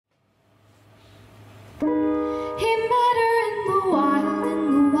He met her in the wild, in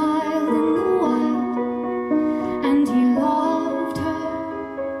the wild, in the wild, and he loved her.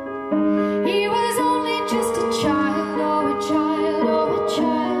 He was only just a child, oh a child, oh a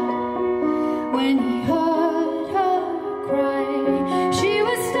child, when he heard her cry. She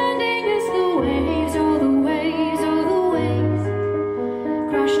was standing as the waves, oh the waves, oh the waves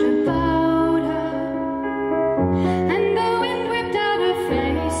crashed about her, and the wind whipped out her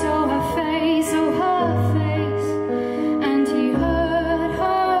face, oh her face, oh her face, and he heard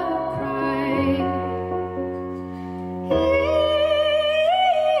her cry.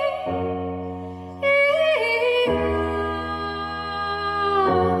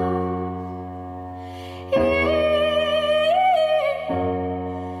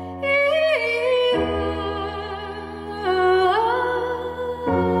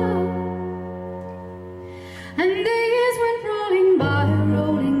 And the years went rolling by,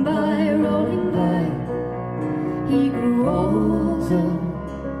 rolling by, rolling by. He grew older,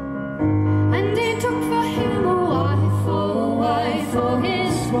 and it took for him a wife, oh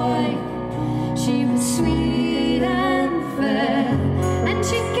his wife. She was sweet and fair, and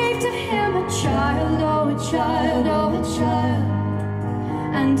she gave to him a child, oh a child, oh a child,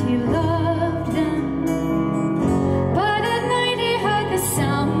 and he loved them. But at night he heard the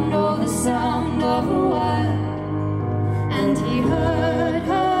sound, oh the sound of a wild, and he heard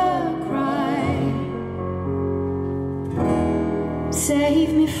her cry.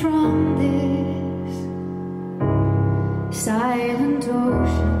 Save me from this silent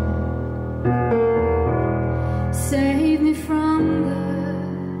ocean. Save me from the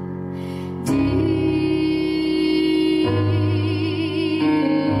deep.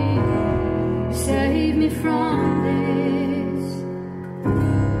 Save me from this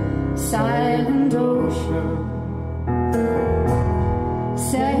silent ocean.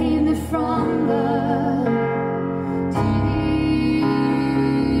 Save me from the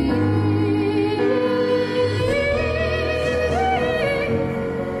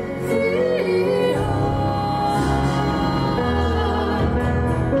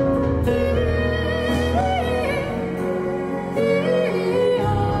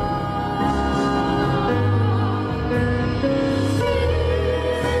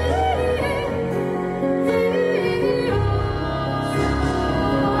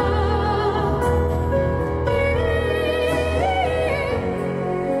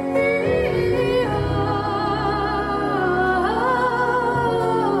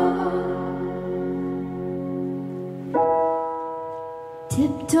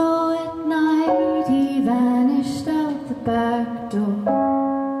tiptoe at night, he vanished out the back door,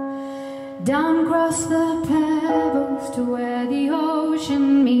 down across the pebbles to where the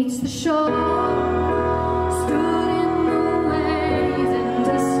ocean meets the shore.